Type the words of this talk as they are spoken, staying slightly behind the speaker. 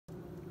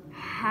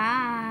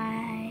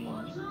Hi.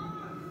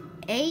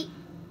 A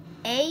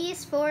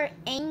is for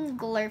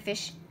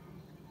anglerfish.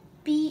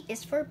 B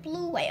is for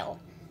blue whale.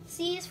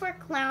 C is for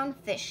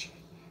clownfish.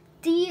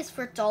 D is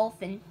for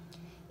dolphin.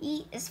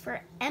 E is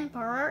for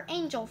emperor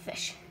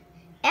angelfish.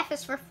 F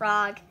is for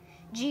frog.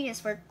 G is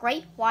for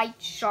great white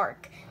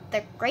shark.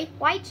 The great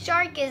white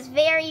shark is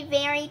very,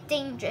 very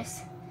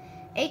dangerous.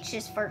 H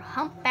is for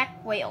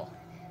humpback whale.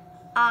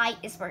 I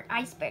is for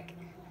iceberg.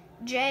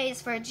 J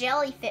is for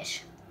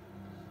jellyfish.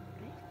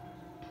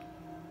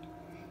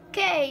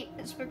 K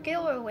is for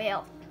killer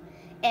whale.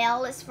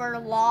 L is for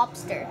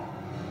lobster.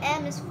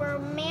 M is for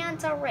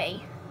manta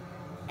ray.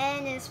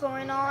 N is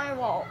for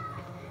narwhal.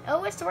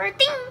 O is for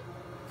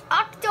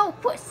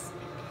octopus.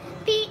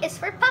 P is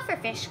for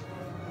pufferfish.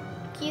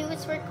 Q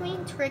is for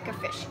queen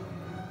triggerfish.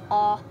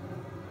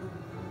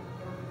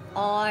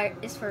 R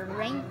is for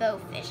rainbow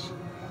fish.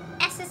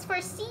 S is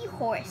for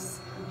seahorse.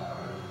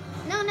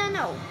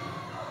 No.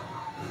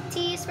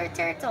 T is for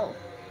turtle.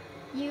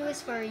 U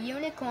is for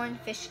unicorn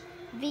fish.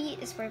 V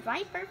is for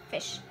viper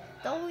fish.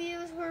 W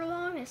is for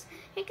walrus.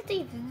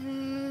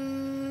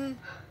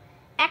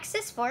 X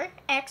is for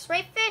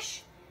x-ray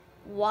fish.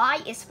 Y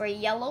is for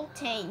yellow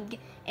tang.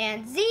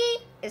 And Z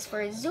is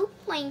for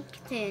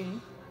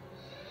zooplankton.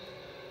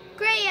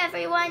 Great,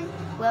 everyone.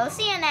 We'll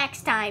see you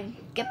next time.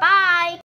 Goodbye.